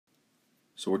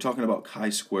So we're talking about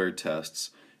chi-squared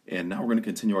tests, and now we're going to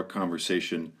continue our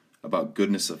conversation about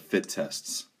goodness of fit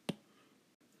tests,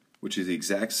 which is the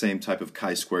exact same type of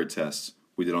chi-squared tests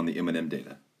we did on the M&M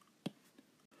data.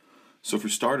 So for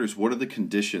starters, what are the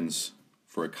conditions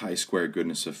for a chi-squared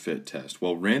goodness of fit test?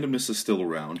 Well, randomness is still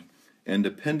around, and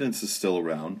dependence is still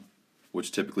around,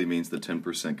 which typically means the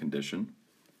 10% condition.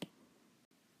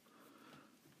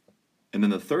 And then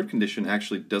the third condition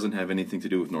actually doesn't have anything to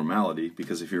do with normality,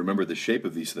 because if you remember the shape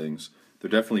of these things,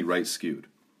 they're definitely right skewed.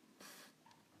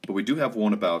 But we do have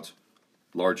one about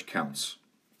large counts.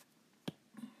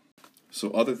 So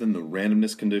other than the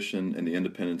randomness condition and the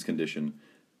independence condition,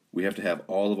 we have to have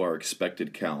all of our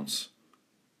expected counts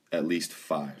at least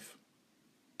 5.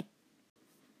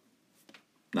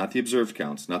 Not the observed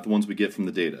counts, not the ones we get from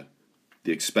the data.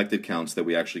 The expected counts that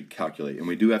we actually calculate. And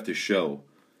we do have to show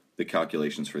the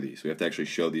calculations for these. We have to actually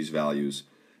show these values.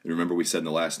 And remember we said in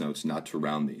the last notes not to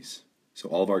round these. So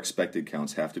all of our expected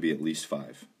counts have to be at least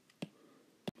 5.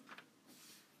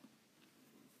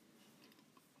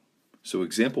 So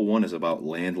example 1 is about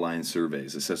landline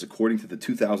surveys. It says according to the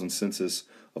 2000 census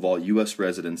of all U.S.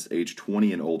 residents aged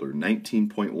 20 and older,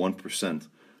 19.1%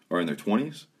 are in their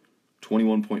 20s,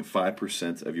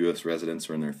 21.5% of U.S. residents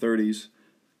are in their 30s,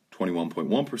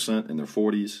 21.1% in their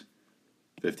 40s,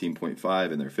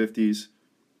 15.5% in their 50s,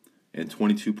 and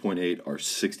 22.8% are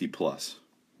 60 plus.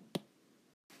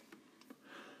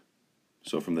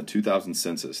 So from the 2000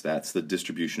 census, that's the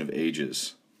distribution of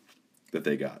ages that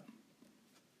they got.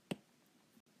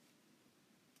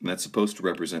 And that's supposed to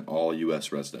represent all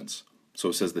U.S. residents. So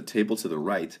it says the table to the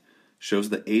right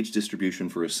shows the age distribution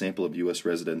for a sample of U.S.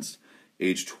 residents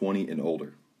aged 20 and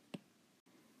older.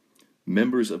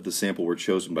 Members of the sample were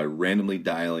chosen by randomly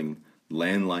dialing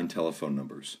landline telephone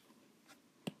numbers.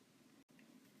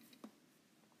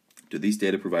 Do these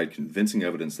data provide convincing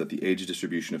evidence that the age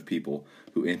distribution of people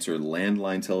who answer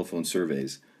landline telephone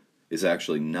surveys is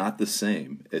actually not the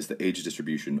same as the age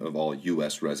distribution of all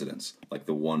U.S. residents, like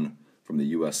the one from the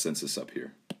U.S. Census up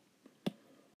here?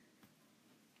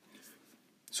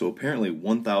 So apparently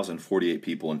 1,048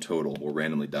 people in total were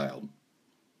randomly dialed,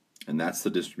 and that's the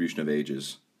distribution of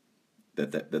ages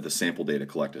that the sample data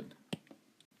collected.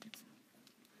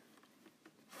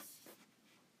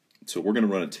 So we're going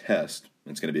to run a test,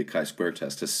 and it's going to be a chi-square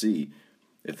test, to see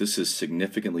if this is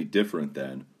significantly different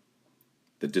than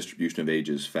the distribution of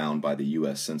ages found by the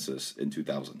U.S. Census in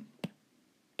 2000.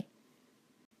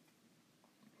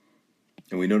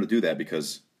 And we know to do that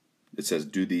because it says,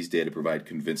 do these data provide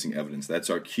convincing evidence? That's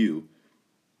our cue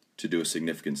to do a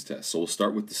significance test. So we'll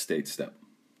start with the state step.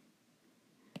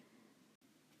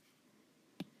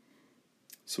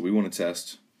 So we want to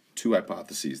test 2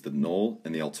 hypotheses, the null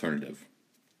and the alternative.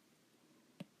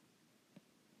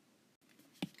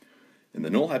 And the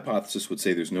null hypothesis would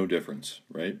say there's no difference,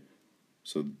 right?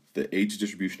 So the age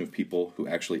distribution of people who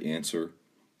actually answer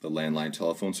the landline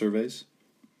telephone surveys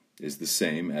is the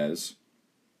same as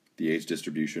the age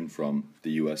distribution from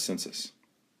the U.S. Census.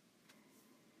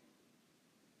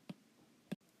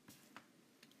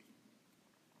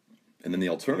 And then the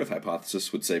alternative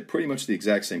hypothesis would say pretty much the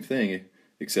exact same thing,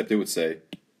 except it would say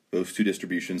those 2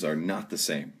 distributions are not the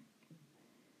same.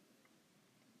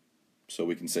 So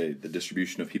we can say the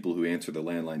distribution of people who answer the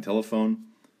landline telephone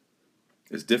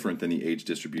is different than the age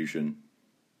distribution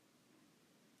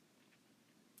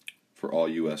for all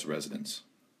U.S. residents.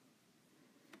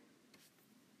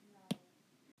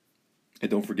 And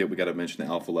don't forget, we got to mention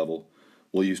the alpha level.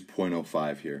 We'll use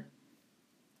 0.05 here.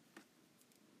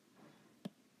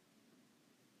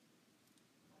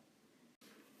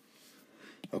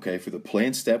 Okay, for the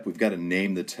plan step, we've got to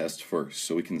name the test first.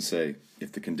 So we can say,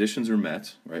 if the conditions are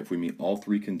met, right, if we meet all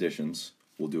 3 conditions,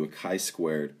 we'll do a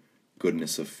chi-squared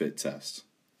goodness of fit test.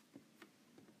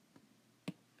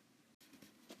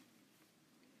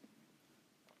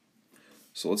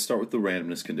 So let's start with the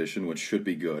randomness condition, which should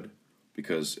be good,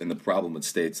 because in the problem it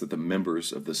states that the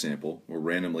members of the sample were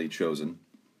randomly chosen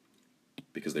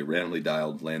because they randomly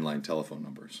dialed landline telephone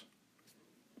numbers.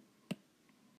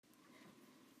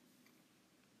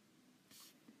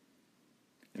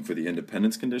 And for the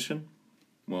independence condition,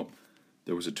 well,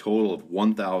 there was a total of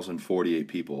 1,048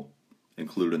 people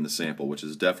included in the sample, which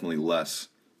is definitely less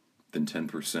than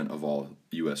 10% of all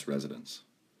U.S. residents.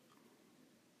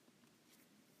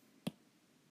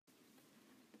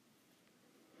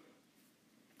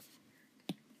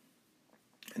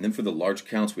 And then for the large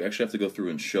counts, we actually have to go through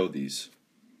and show these.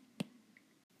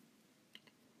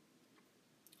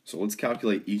 So let's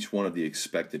calculate each one of the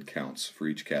expected counts for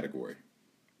each category.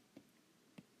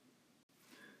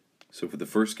 So for the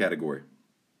first category,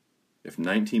 if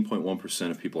 19.1%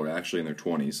 of people are actually in their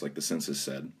 20s, like the census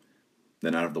said,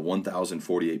 then out of the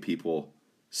 1,048 people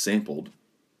sampled,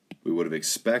 we would have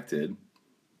expected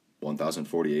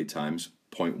 1,048 times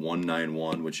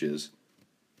 0.191, which is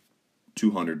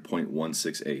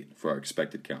 200.168 for our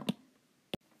expected count.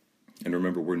 And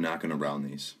remember, we're not going to round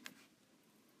these.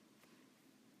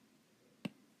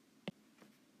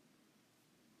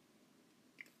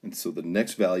 And so the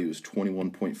next value is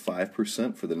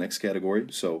 21.5% for the next category.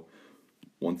 So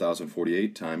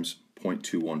 1,048 times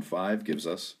 0.215 gives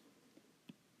us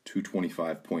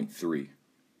 225.3.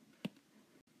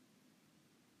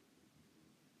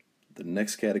 The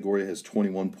next category has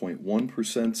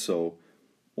 21.1%, so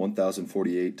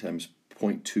 1,048 times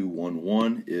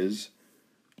 0.211 is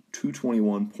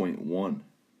 221.1.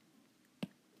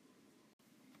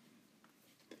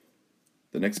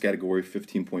 The next category,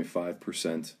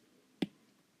 15.5%,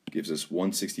 gives us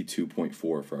 162.4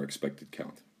 for our expected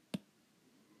count.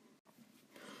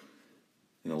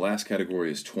 And the last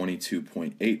category is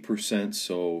 22.8%,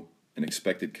 so an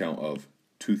expected count of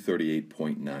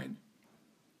 238.9.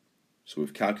 So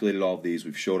we've calculated all of these,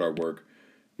 we've showed our work.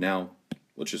 Now,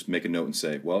 let's just make a note and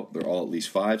say, well, they're all at least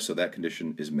 5, so that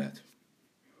condition is met.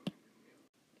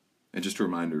 And just a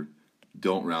reminder,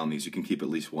 don't round these. You can keep at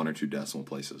least 1 or 2 decimal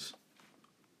places.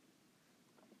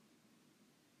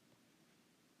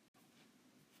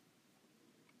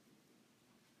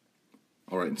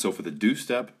 All right, and so for the do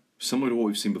step, similar to what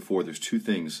we've seen before, there's 2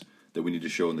 things that we need to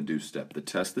show in the do step: the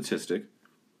test statistic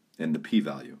and the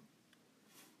p-value.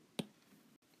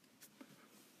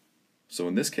 So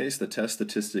in this case, the test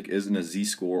statistic isn't a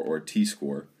z-score or a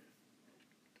t-score.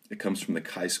 It comes from the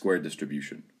chi-square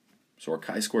distribution. So our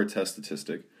chi-square test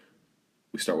statistic,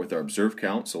 we start with our observed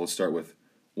count. So let's start with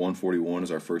 141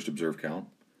 as our first observed count.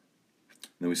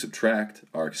 Then we subtract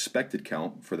our expected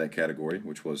count for that category,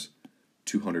 which was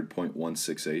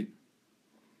 200.168,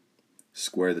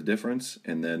 square the difference,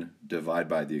 and then divide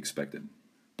by the expected.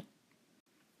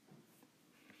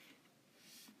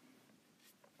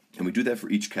 And we do that for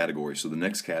each category. So the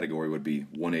next category would be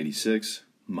 186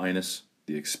 minus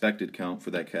the expected count for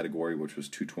that category, which was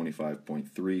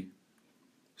 225.3,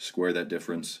 square that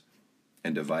difference,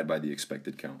 and divide by the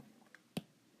expected count.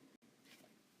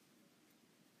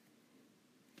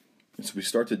 And so we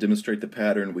start to demonstrate the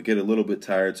pattern. We get a little bit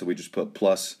tired, so we just put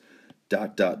plus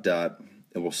dot dot dot,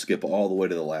 and we'll skip all the way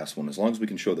to the last one. As long as we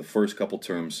can show the first couple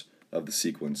terms of the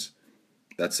sequence,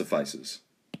 that suffices.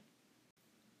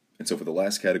 And so for the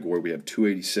last category, we have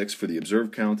 286 for the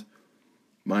observed count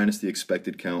minus the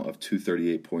expected count of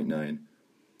 238.9.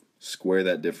 Square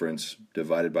that difference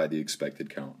divided by the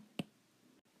expected count.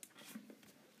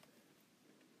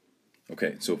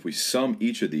 Okay, so if we sum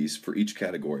each of these for each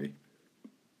category,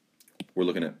 we're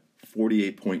looking at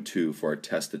 48.2 for our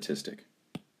test statistic.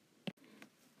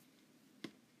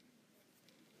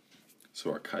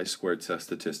 So our chi-square test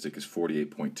statistic is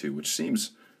 48.2, which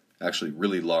seems actually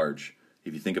really large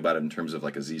if you think about it in terms of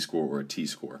like a z-score or a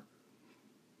t-score.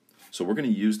 So we're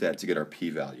going to use that to get our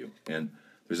p-value. And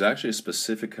there's actually a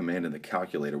specific command in the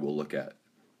calculator we'll look at.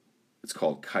 It's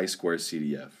called chi-square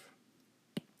CDF.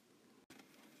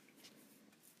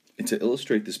 And to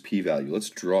illustrate this p-value, let's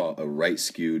draw a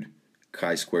right-skewed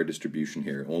chi-square distribution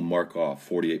here. And we'll mark off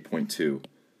 48.2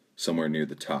 somewhere near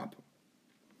the top.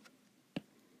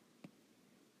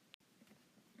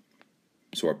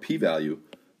 So our p-value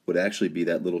would actually be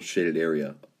that little shaded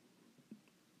area,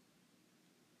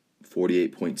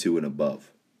 48.2 and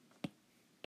above.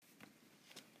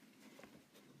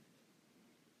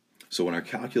 So when our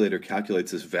calculator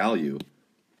calculates this value,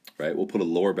 right, we'll put a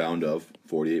lower bound of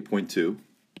 48.2,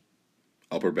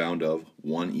 upper bound of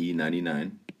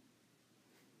 1E99.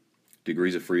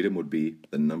 Degrees of freedom would be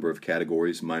the number of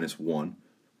categories minus 1.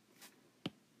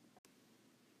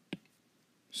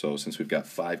 So since we've got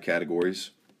 5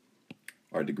 categories,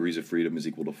 our degrees of freedom is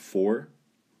equal to 4.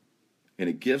 And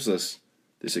it gives us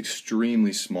this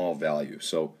extremely small value.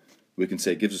 So we can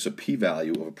say it gives us a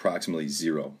p-value of approximately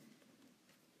 0.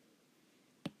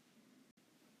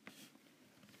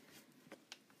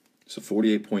 So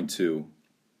 48.2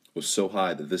 was so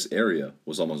high that this area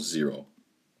was almost 0.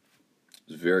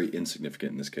 It was very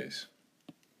insignificant in this case.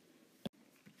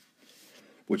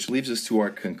 Which leads us to our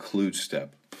conclude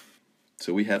step.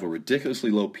 So we have a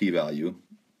ridiculously low p-value.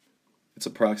 It's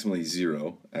approximately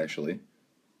 0, actually.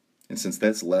 And since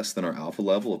that's less than our alpha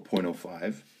level of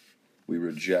 0.05, we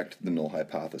reject the null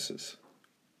hypothesis.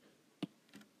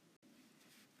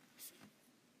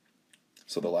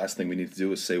 So the last thing we need to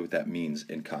do is say what that means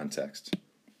in context.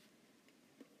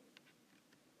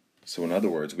 So in other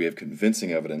words, we have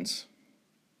convincing evidence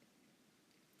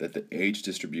that the age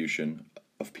distribution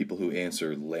of people who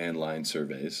answer landline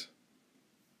surveys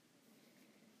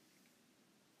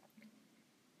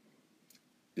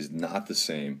is not the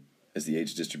same as the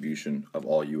age distribution of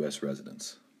all U.S.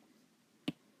 residents.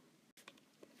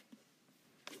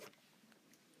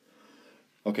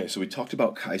 Okay, so we talked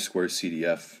about chi-square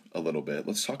CDF a little bit.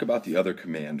 Let's talk about the other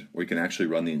command where you can actually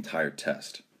run the entire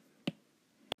test.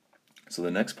 So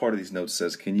the next part of these notes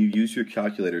says, can you use your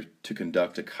calculator to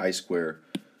conduct a chi-square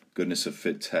goodness of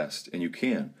fit test? And you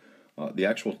can. The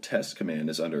actual test command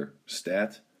is under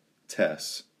stat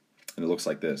tests, and it looks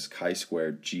like this,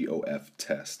 chi-square GOF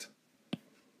test.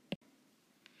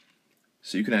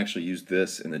 So you can actually use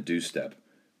this in the do step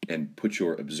and put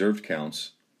your observed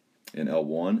counts in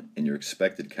L1 and your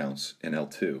expected counts in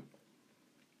L2.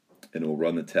 And it will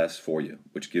run the test for you,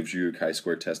 which gives you your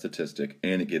chi-square test statistic,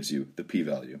 and it gives you the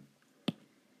p-value.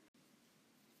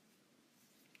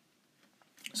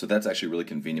 So that's actually really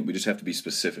convenient. We just have to be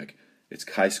specific. It's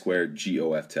chi-square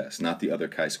GOF test, not the other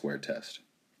chi-square test.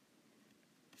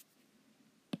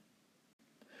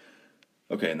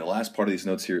 Okay, and the last part of these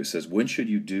notes here, it says, when should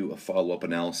you do a follow-up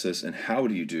analysis and how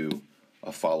do you do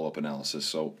a follow-up analysis?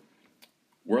 So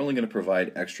we're only going to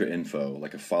provide extra info,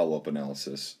 like a follow-up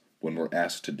analysis, when we're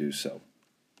asked to do so.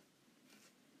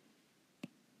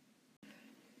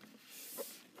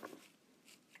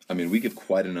 I mean, we give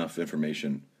quite enough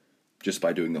information just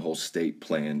by doing the whole state,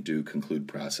 plan, do, conclude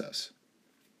process.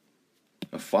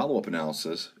 A follow-up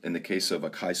analysis, in the case of a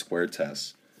chi-square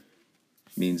test,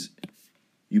 means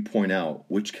you point out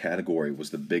which category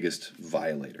was the biggest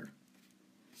violator.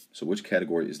 So which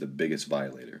category is the biggest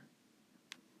violator?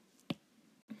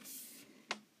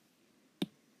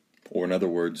 Or in other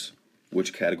words,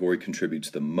 which category contributes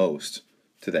the most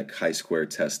to that chi-square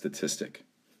test statistic?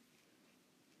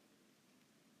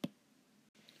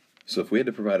 So if we had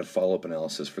to provide a follow-up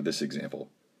analysis for this example,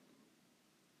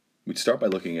 we'd start by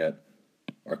looking at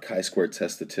our chi-square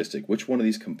test statistic. Which one of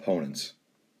these components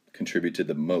contributed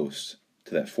the most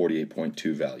to that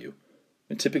 48.2 value?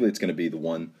 And typically it's going to be the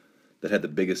one that had the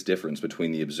biggest difference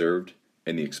between the observed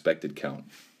and the expected count.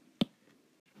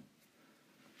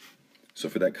 So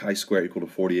for that chi-square equal to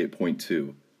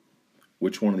 48.2,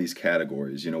 which one of these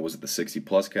categories, was it the 60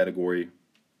 plus category,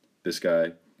 this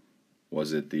guy?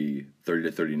 Was it the 30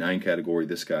 to 39 category,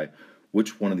 this guy?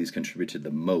 Which one of these contributed the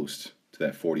most to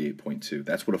that 48.2?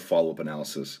 That's what a follow-up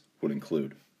analysis would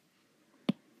include.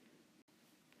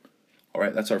 All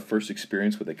right, that's our first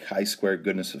experience with a chi-square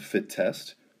goodness of fit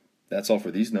test. That's all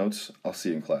for these notes. I'll see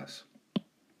you in class.